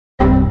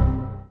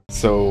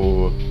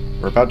So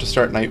we're about to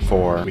start night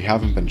 4. We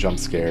haven't been jump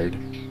scared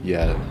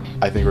yet.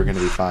 I think we're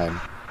gonna be fine.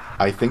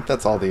 I think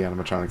that's all the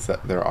animatronics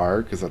that there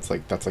are, because that's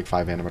like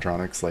 5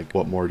 animatronics. Like,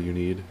 what more do you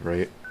need,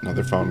 right?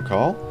 Another phone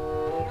call.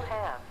 You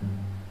have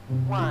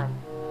one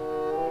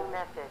new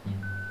message.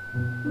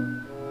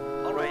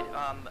 Alright,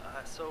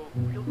 so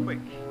real quick,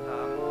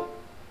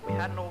 we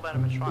had an old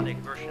animatronic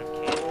version of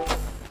Candy,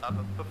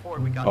 but before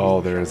we got...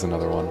 Oh, there is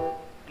another one.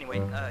 Anyway,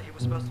 he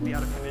was supposed to be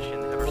out of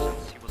commission ever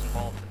since he was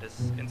involved in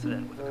this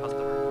incident with a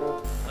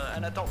customer.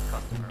 An adult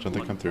customer. Don't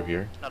they come through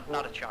here?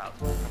 Not a child.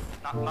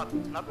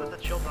 Not that the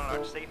children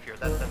aren't safe here,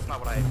 that's not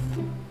what I...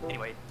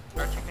 Anyway,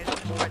 our technician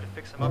is trying to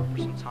fix him up for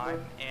some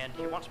time, and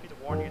he wants me to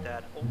warn you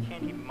that old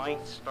Candy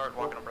might start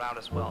walking around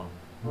as well.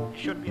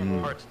 He should be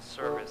in parts and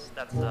service.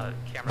 That's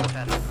camera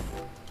 10.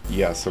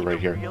 Yeah, so right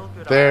here.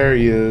 There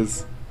he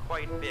is.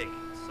 Quite big,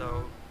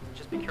 so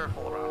just be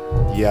careful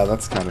around him. Yeah,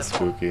 that's kind of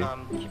spooky.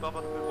 Keep up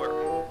with the good work.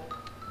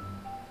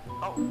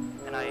 Oh,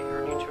 and I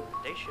heard you took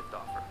the day shift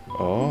offer.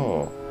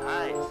 Oh.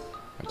 Nice.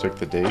 I took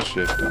the day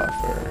shift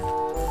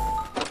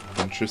offer.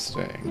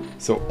 Interesting.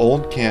 So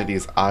old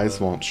Candy's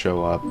eyes won't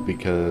show up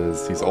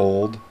because he's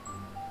old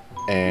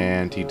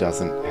and he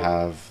doesn't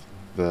have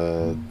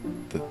the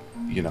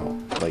you know,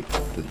 like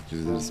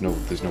there's no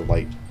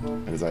light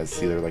in his eyes.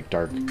 See, they're like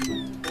dark.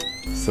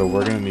 So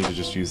we're gonna need to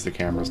just use the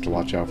cameras to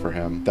watch out for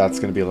him. That's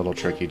gonna be a little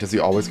tricky. Does he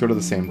always go to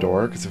the same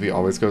door? Because if he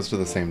always goes to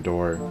the same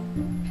door,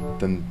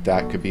 then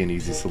that could be an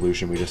easy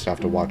solution. We just have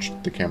to watch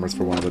the cameras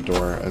for one of the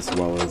door as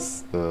well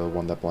as the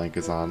one that blank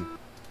is on.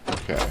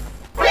 Okay.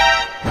 Where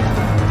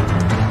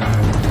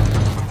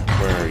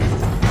are you?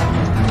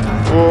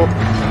 Oh!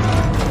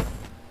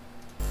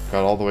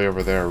 Got all the way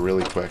over there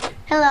really quick.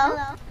 Hello.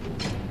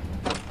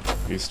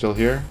 Are you still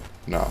here?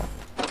 No.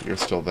 You're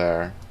still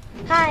there.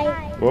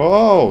 Hi.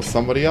 Whoa,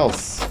 somebody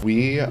else.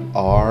 We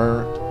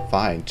are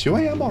fine. 2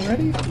 a.m.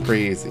 already?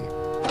 Crazy.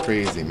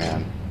 Crazy,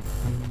 man.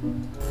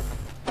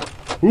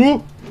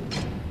 Ooh!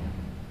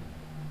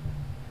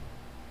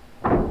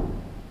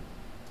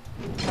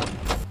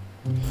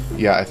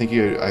 Yeah, I think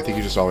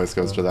he just always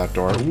goes to that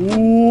door.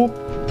 Ooh!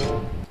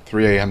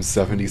 3 a.m.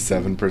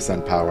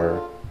 77%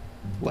 power.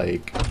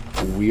 Like,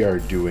 we are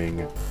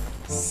doing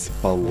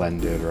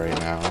splendid right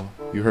now.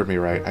 You heard me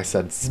right. I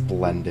said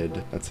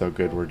splendid. That's how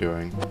good we're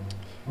doing.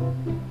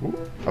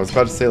 Ooh. I was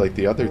about to say, like,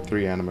 the other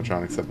 3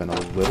 animatronics have been a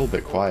little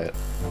bit quiet.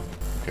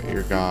 Okay,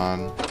 you're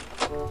gone.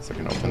 So I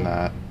can open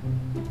that.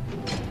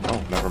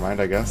 Oh, never mind,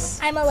 I guess.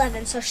 I'm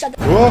 11, so shut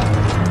the... Whoa!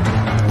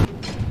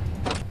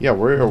 Yeah,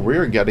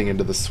 we're getting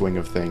into the swing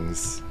of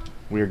things.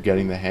 We're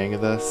getting the hang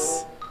of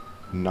this.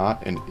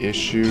 Not an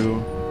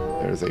issue.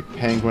 There's a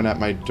penguin at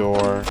my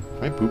door.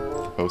 Can I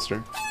boop the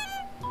poster?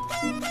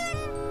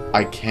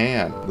 I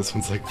can. This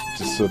one's like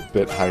just a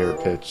bit higher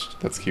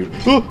pitched. That's cute.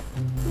 Ooh!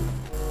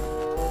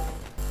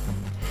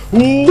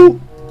 Ooh!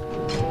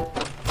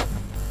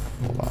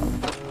 Hold on.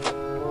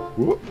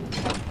 Ooh!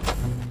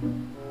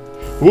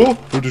 Ooh!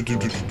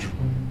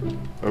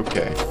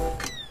 Okay.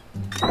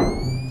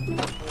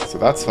 So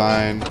that's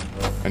fine.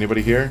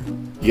 Anybody here?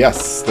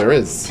 Yes, there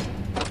is.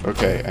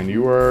 Okay, and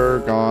you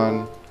are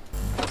gone.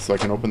 So I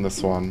can open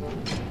this one.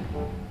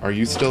 Are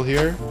you still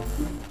here?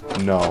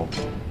 No.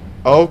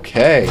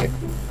 Okay.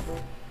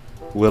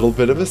 Little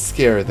bit of a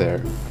scare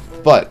there,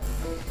 but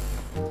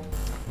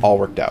all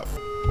worked out.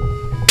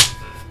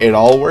 It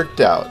all worked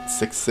out.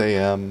 6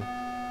 a.m.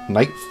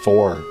 Night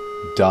 4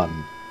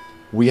 done.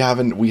 We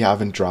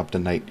haven't dropped a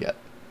night yet.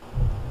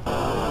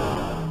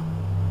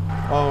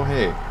 Oh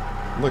hey,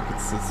 look,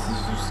 it's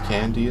just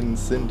Candy and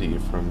Cindy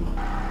from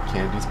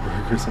Candy's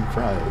Burgers and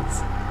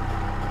Fries.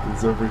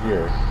 Who's over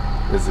here?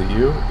 Is it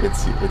you?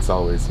 It's you. It's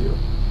always you.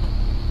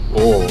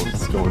 Oh,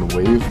 it's going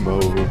wave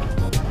mode.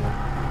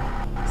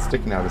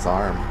 Sticking out his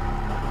arm.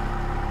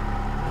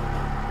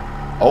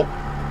 Oh,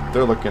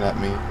 they're looking at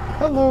me.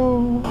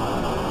 Hello.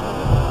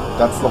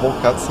 That's the whole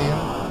cutscene?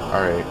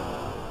 Alright.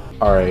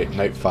 Alright,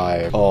 night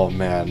 5. Oh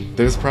man.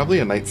 There's probably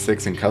a night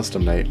 6 and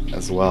custom night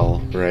as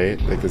well, right?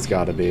 Like there's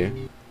gotta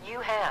be. You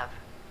have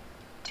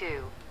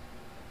 2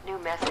 new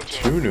messages.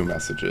 2 new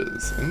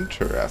messages.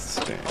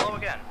 Interesting. Hello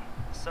again.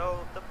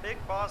 So, the big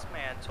boss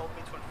man told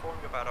me to inform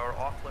you about our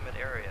off-limit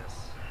areas.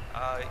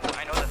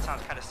 I know that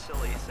sounds kind of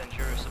silly since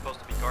you're supposed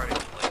to be guarding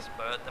the place,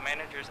 but the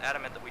manager's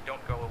adamant that we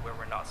don't go where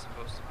we're not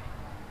supposed to be.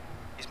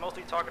 He's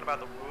mostly talking about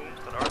the rooms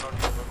that aren't on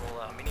your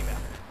little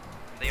mini-map.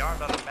 They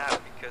aren't on the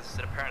map because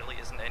it apparently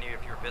isn't any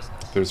of your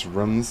business. There's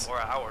rooms or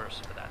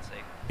ours, for that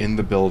sake. in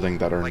the building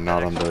that are Like not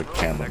that on the extra room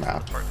camera next to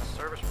map. the parts and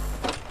service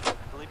room. I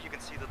believe you can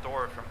see the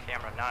door from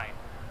camera 9.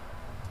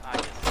 Ah,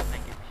 yes,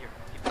 thank you. Here,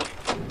 keep the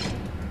change.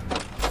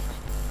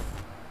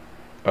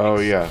 Oh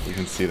yeah, we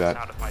can see that.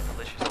 Sound of my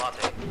delicious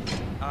latte.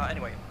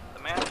 Anyway,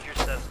 the manager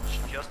says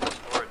it's just a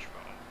storage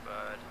room,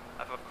 but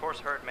I've of course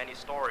heard many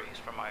stories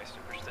from my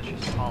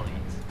superstitious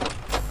colleagues.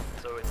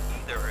 So it's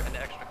either an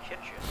extra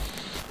kitchen,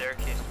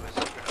 staircase to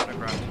a secret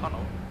underground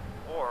tunnel,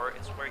 or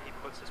it's where he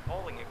puts his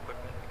bowling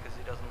equipment because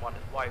he doesn't want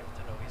his wife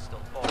to know he's still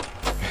bowling.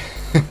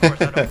 Of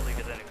course, I don't believe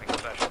it's anything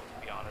special,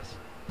 to be honest.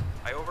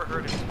 I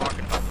overheard him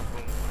talking about the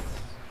room once.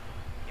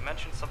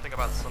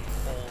 about some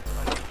old,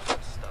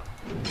 unusual stuff.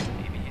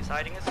 Maybe he's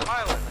hiding his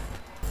smile in there.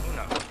 Who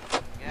knows?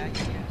 Yeah,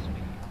 sweetie.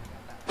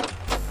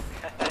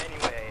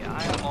 Anyway,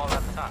 I'm all out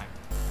of time.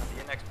 See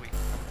you next week.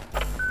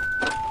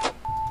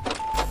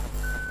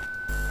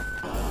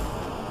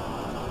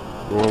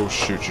 Oh,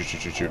 shoot.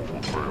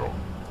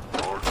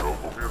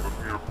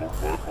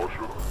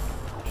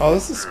 Oh,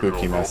 this is a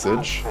spooky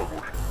message.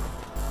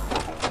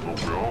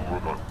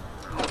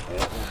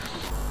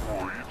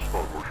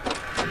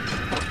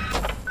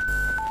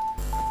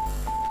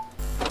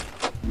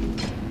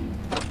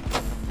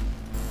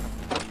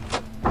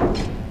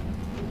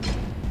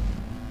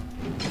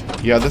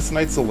 Yeah, this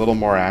night's a little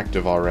more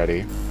active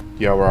already.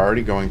 Yeah, we're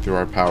already going through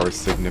our powers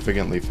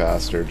significantly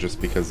faster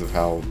just because of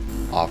how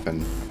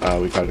often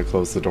we've had to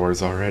close the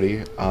doors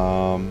already.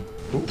 Ooh.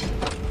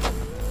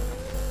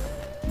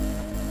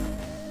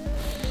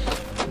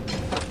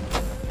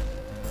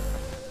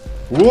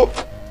 Whoop!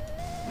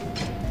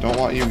 Don't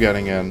want you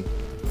getting in.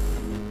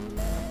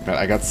 Man,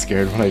 I got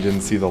scared when I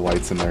didn't see the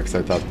lights in there because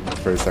I thought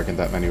for a second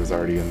that meant he was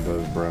already in the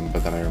room,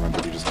 but then I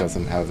remembered he just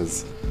doesn't have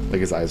his,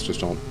 like, his eyes just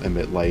don't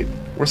emit light.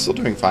 We're still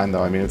doing fine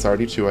though. I mean, it's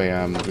already 2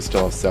 AM. We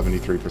still have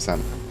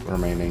 73%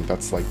 remaining.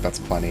 That's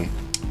plenty.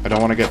 I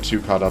don't want to get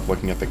too caught up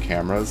looking at the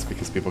cameras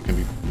because people can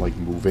be, like,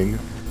 moving,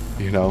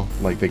 you know?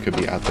 Like, they could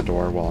be at the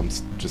door while I'm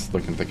just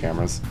looking at the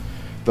cameras.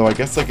 Though I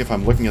guess, like, if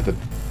I'm looking at the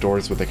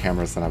doors with the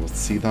cameras, then I will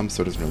see them,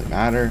 so it doesn't really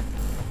matter.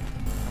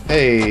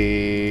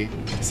 Hey!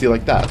 See,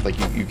 like that. Like,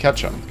 you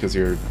catch them because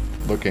you're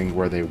looking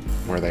where they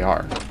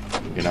are,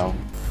 you know?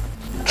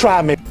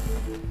 Try me.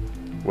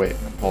 Wait,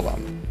 hold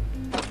on.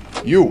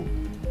 You!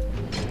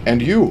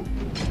 And you!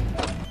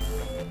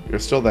 You're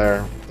still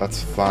there.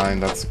 That's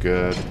fine, that's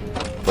good.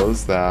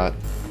 Close that.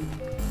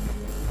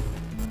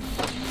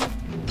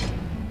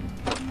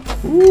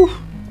 Woo!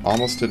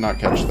 Almost did not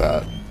catch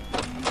that.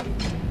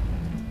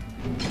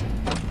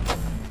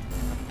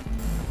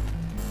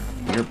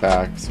 You're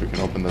back, so we can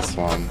open this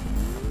one.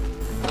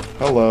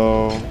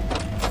 Hello.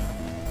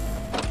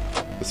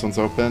 This one's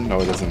open?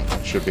 No, it isn't.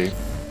 It should be.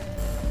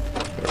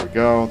 There we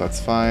go. That's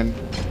fine.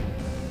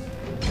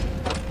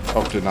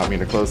 Oh, did not mean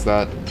to close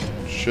that.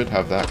 Should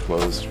have that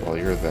closed while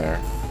you're there.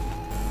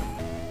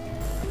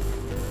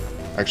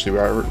 Actually, we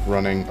are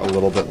running a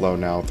little bit low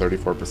now,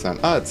 34%.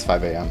 Ah, it's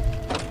 5 AM.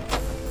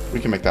 We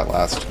can make that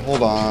last.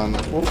 Hold on.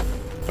 Whoop.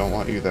 Don't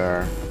want you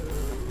there.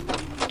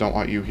 Don't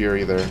want you here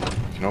either.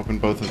 We can open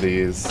both of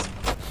these.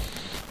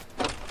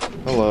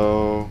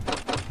 Hello.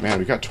 Man,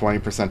 we got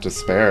 20% to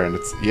spare, and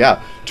it's,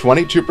 yeah,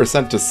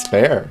 22% to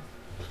spare.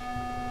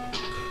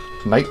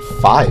 Night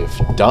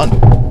 5, done.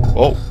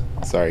 Oh,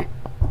 sorry.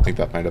 I think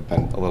that might have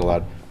been a little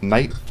loud.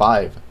 Night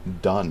 5,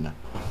 done.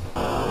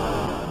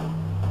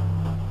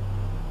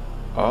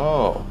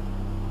 Oh,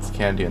 it's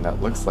candy, and that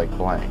looks like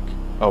blank.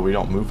 Oh, we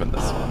don't move in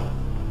this one.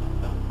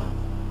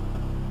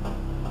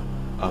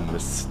 A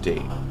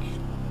mistake.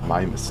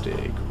 My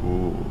mistake.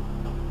 Ooh.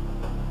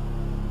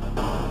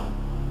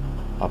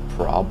 A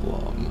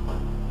problem.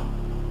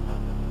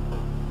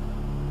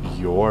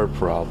 Your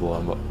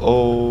problem.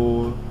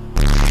 Oh.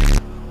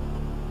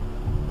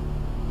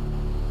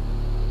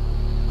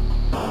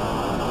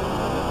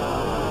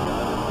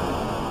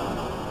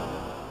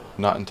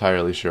 Not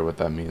entirely sure what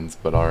that means,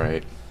 but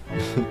alright.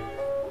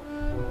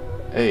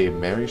 Hey,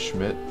 Mary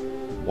Schmidt,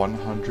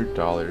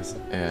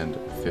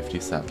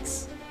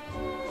 $100.50.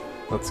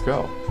 Let's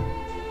go.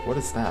 What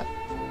is that?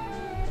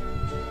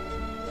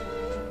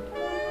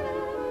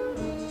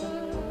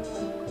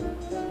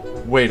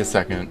 Wait a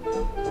second.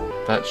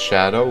 That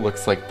shadow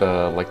looks like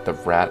the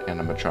rat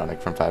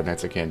animatronic from Five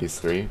Nights at Candy's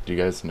 3. Do you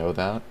guys know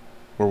that?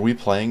 Were we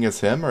playing as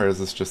him, or is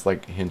this just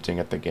like hinting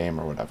at the game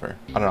or whatever?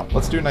 I don't know.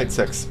 Let's do night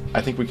 6.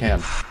 I think we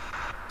can.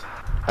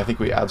 I think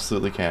we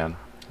absolutely can.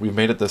 We've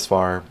made it this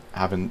far,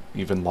 haven't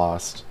even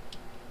lost.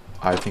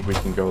 I think we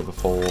can go the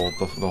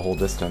whole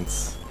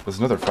distance. There's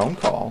another phone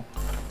call.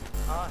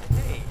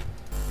 Hey,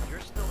 you're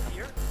still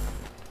here?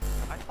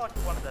 I thought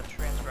you wanted to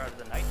transfer out of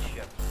the night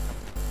shift.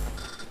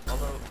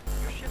 Although,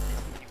 your shift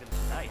isn't even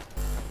tonight.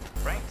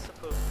 Frank's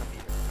supposed to be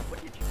here.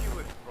 What did you do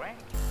with Frank?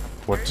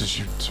 What did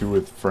you do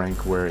with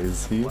Frank? Where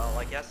is he? Well,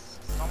 I guess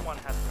someone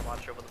has to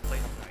watch over the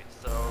place tonight,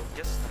 so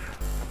just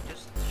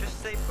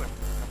stay put.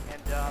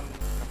 And,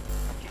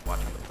 keep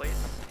watching the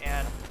place,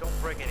 and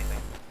don't break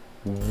anything.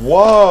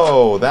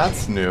 Whoa,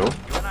 that's new.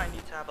 You and I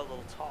need to have a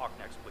little talk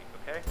next week,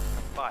 okay?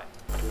 Bye.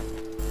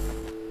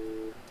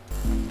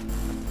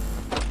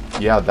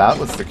 Yeah, that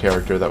was the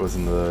character that was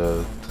in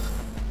the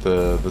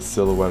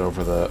silhouette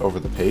over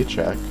the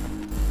paycheck.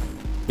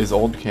 Is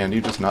Old Candy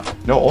just not?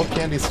 No, Old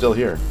Candy's still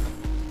here.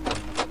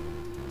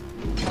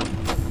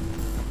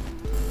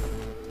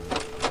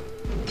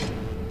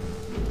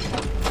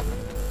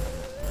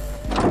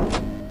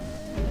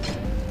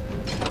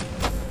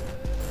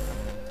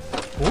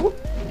 Ooh,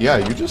 yeah,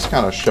 you just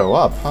kind of show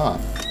up, huh?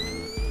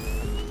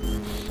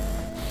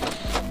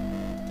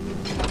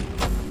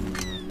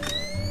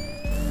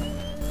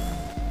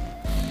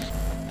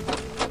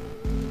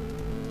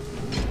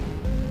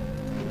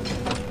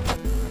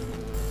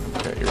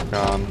 Okay, you're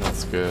gone.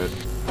 That's good.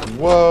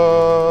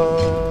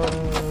 Whoa!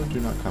 Do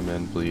not come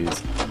in,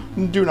 please.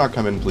 Do not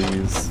come in,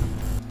 please.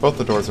 Both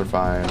the doors are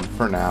fine,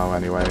 for now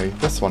anyway.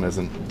 This one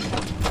isn't.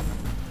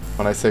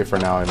 When I say for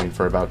now, I mean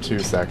for about 2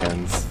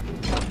 seconds.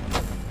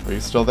 Are you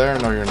still there?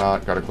 No, you're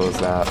not. Gotta close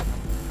that.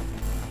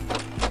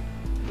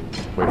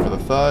 Wait for the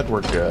thud.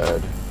 We're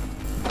good.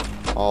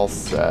 All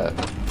set.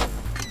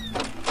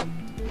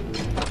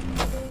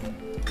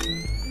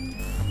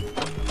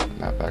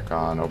 That back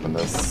on. Open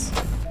this.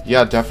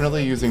 Yeah,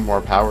 definitely using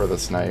more power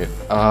this night.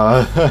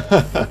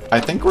 I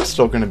think we're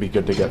still going to be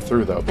good to get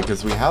through, though,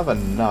 because we have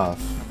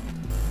enough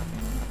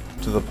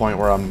to the point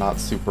where I'm not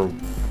super,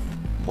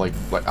 like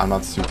I'm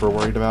not super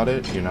worried about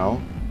it, you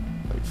know?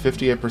 Like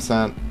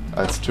 58%,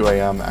 it's 2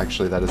 a.m.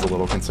 Actually, that is a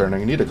little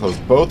concerning. I need to close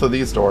both of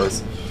these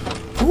doors.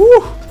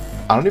 Woo!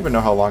 I don't even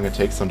know how long it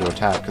takes them to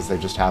attack, because they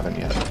just haven't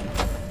yet.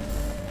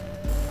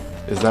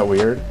 Is that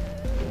weird?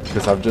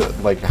 Because I've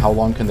just, like, how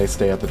long can they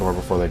stay at the door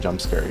before they jump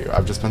scare you?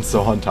 I've just been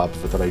so on top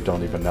of it that I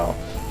don't even know.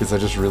 Because I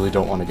just really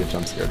don't want to get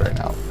jump scared right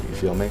now. You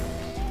feel me?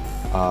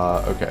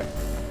 Okay.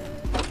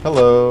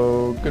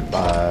 Hello.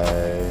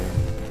 Goodbye.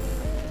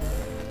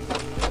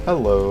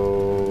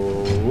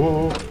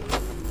 Hello.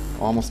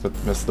 Almost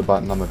missed the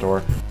button on the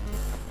door.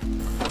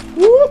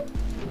 Whoop!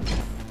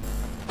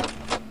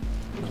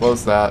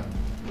 Close that.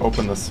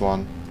 Open this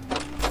one.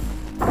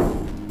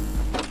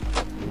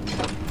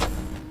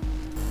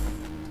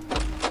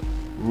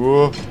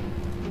 Whoa.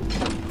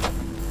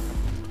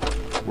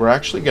 We're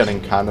actually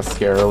getting kind of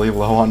scarily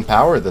low on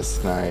power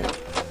this night.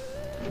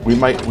 We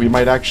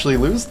might actually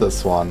lose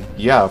this one.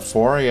 Yeah,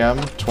 4 a.m.,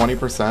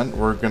 20%.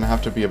 We're gonna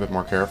have to be a bit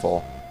more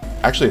careful.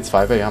 Actually, it's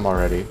 5 a.m.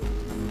 already.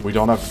 We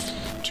don't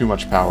have too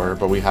much power,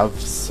 but we have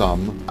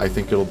some. I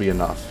think it'll be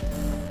enough.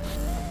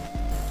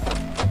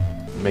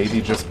 Maybe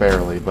just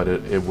barely, but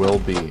it will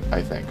be,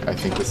 I think. I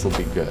think this will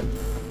be good.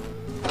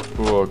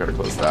 Ooh, gotta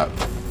close that.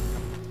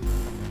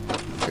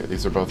 Okay,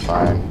 these are both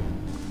fine.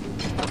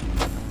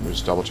 Let me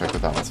just double check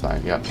that that one's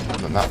fine. Yep,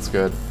 then that's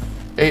good.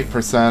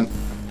 8%.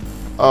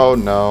 Oh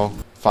no.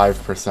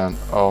 5%.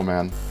 Oh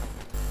man.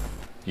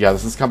 Yeah,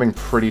 this is coming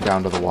pretty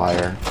down to the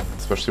wire.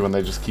 Especially when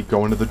they just keep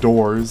going to the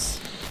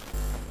doors.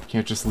 You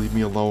can't just leave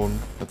me alone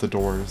at the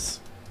doors.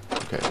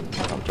 Okay,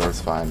 the door's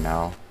fine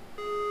now.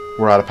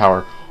 We're out of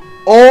power.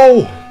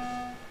 Oh!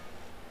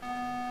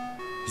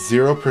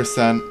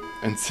 0%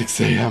 and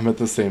 6 a.m. at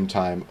the same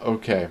time.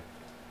 Okay.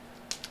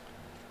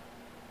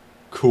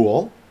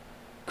 Cool.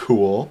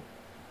 Cool.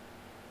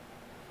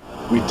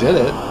 We did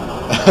it.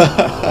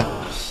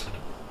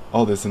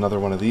 Oh, there's another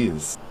one of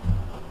these.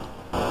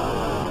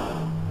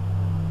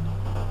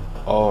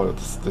 Oh,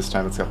 this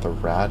time it's got the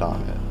rat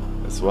on it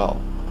as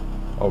well.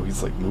 Oh,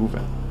 he's like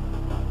moving.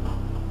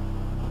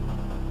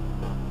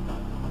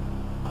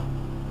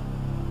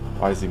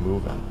 Why is he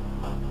moving?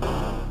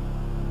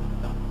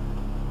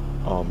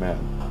 Oh man.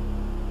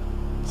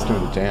 He's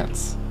doing a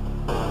dance.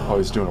 Oh,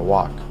 he's doing a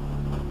walk.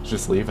 He's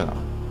just leaving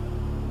him.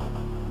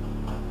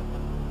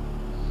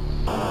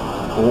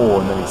 Oh,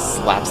 and then he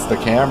slaps the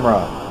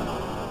camera.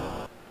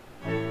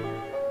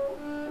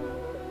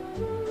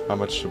 How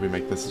much should we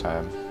make this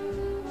time?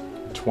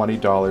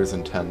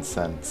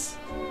 $20.10.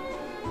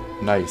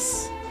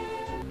 Nice.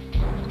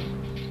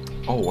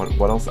 Oh,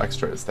 what else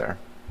extra is there?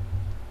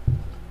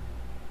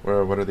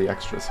 What are the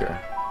extras here?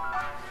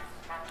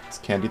 It's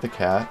Candy the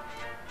cat.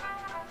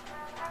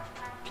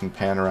 We can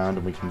pan around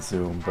and we can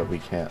zoom, but we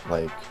can't,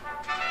 like...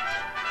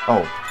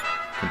 Oh,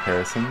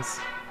 comparisons.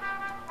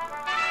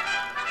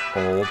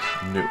 Old,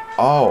 new.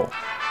 Oh!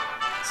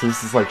 So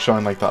this is like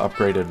showing like the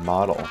upgraded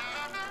model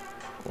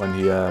when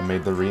he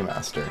made the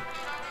remaster.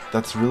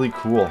 That's really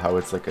cool how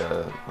it's like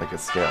a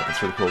scale.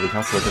 That's really cool. We can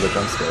also look at the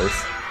jump scares.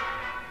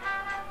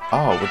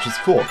 Oh, which is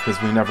cool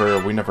because we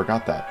never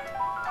got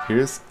that.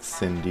 Here's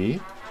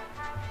Cindy.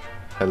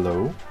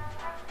 Hello.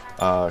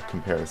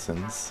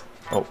 Comparisons.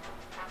 Oh.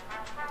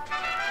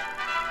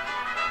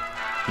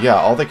 Yeah,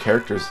 all the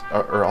characters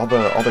or all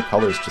the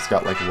colors just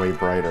got like way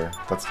brighter.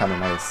 That's kind of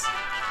nice.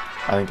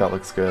 I think that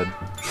looks good.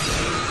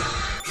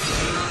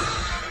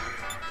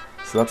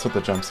 So that's what the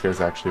jump scares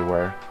actually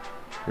were.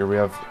 Here we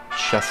have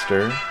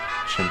Chester,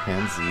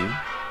 chimpanzee.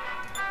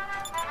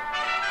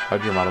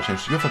 How'd your model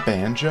change? Do you have a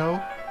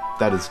banjo?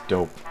 That is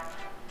dope.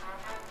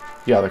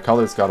 Yeah, the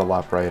colors got a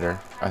lot brighter.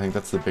 I think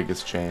that's the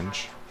biggest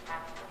change.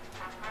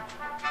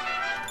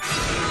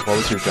 What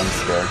was your jump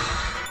scare?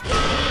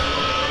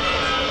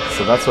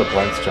 So that's what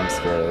Blank's jump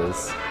scare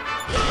is.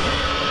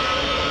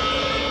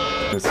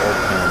 There's old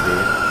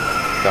candy.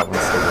 That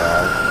one's the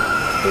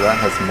rat. The rat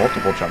has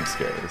multiple jump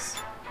scares.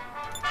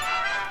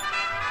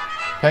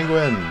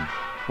 Penguin!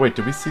 Wait,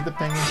 did we see the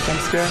penguin's jump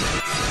scare?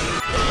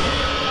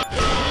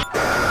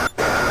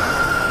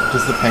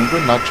 Does the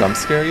penguin not jump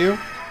scare you?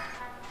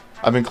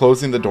 I've been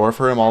closing the door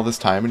for him all this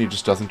time and he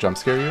just doesn't jump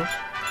scare you?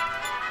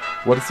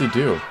 What does he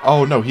do?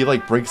 Oh no, he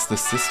like breaks the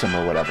system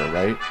or whatever,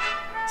 right?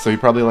 So he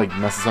probably like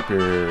messes up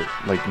your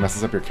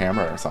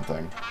camera or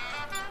something.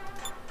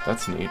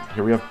 That's neat.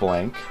 Here we have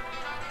Blank.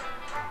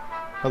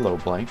 Hello,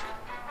 Blank.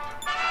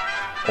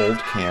 Old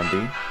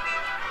candy.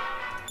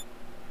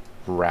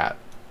 Rat.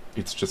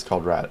 It's just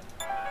called Rat.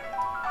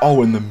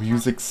 Oh, and the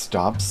music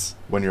stops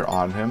when you're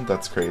on him?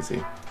 That's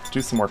crazy. Let's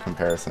do some more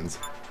comparisons.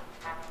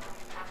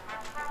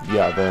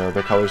 Yeah,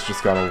 the colors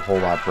just got a whole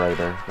lot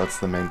brighter. That's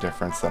the main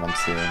difference that I'm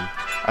seeing.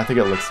 I think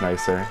it looks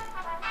nicer.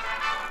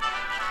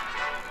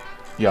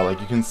 Yeah, like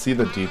you can see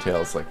the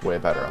details like way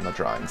better on the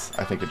drawings.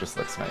 I think it just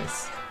looks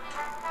nice.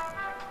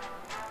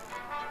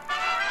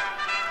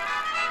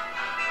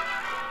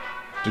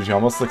 Dude, he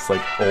almost looks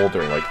like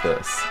older like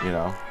this, you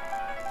know?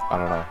 I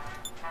don't know.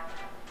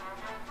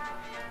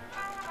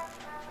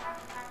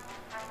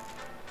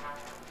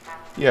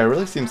 Yeah, it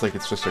really seems like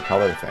it's just a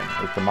color thing.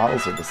 Like, the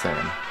models are the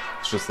same.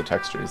 It's just the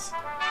textures.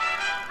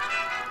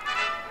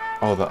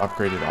 Oh, the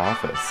upgraded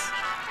office.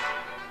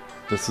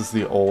 This is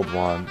the old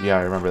one. Yeah,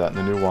 I remember that. In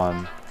the new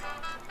one,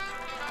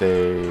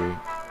 they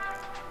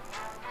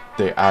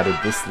added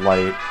this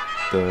light,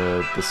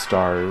 the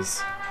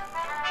stars.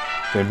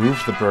 They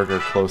moved the burger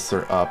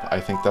closer up. I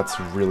think that's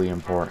really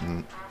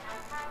important.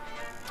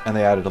 And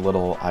they added a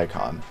little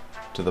icon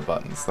to the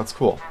buttons. That's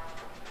cool.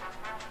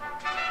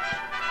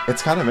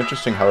 It's kind of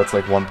interesting how it's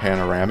like one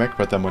panoramic,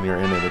 but then when you're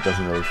in it, it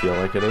doesn't really feel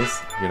like it is,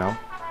 you know?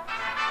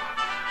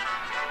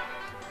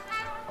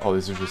 Oh,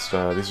 these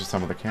are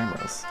some of the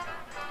cameras.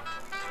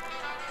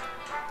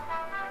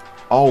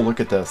 Oh,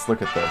 look at this,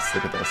 look at this,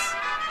 look at this.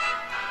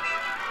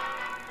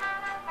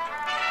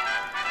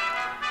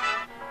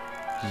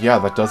 Yeah,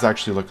 that does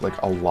actually look like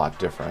a lot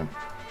different.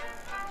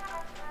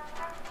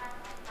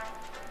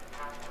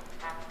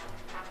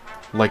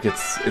 Like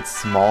it's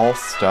small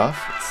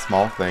stuff, it's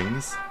small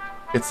things.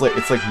 It's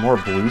like more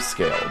blue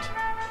scaled.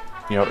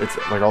 You know, it's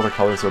like all the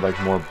colors are like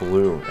more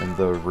blue in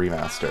the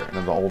remaster, and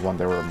in the old one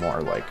they were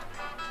more like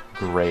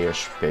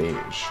grayish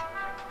beige.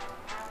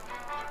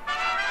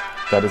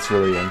 That is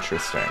really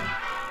interesting.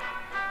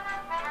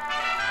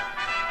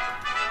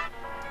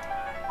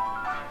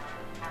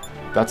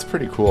 That's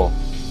pretty cool.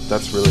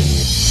 That's really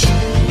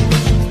neat.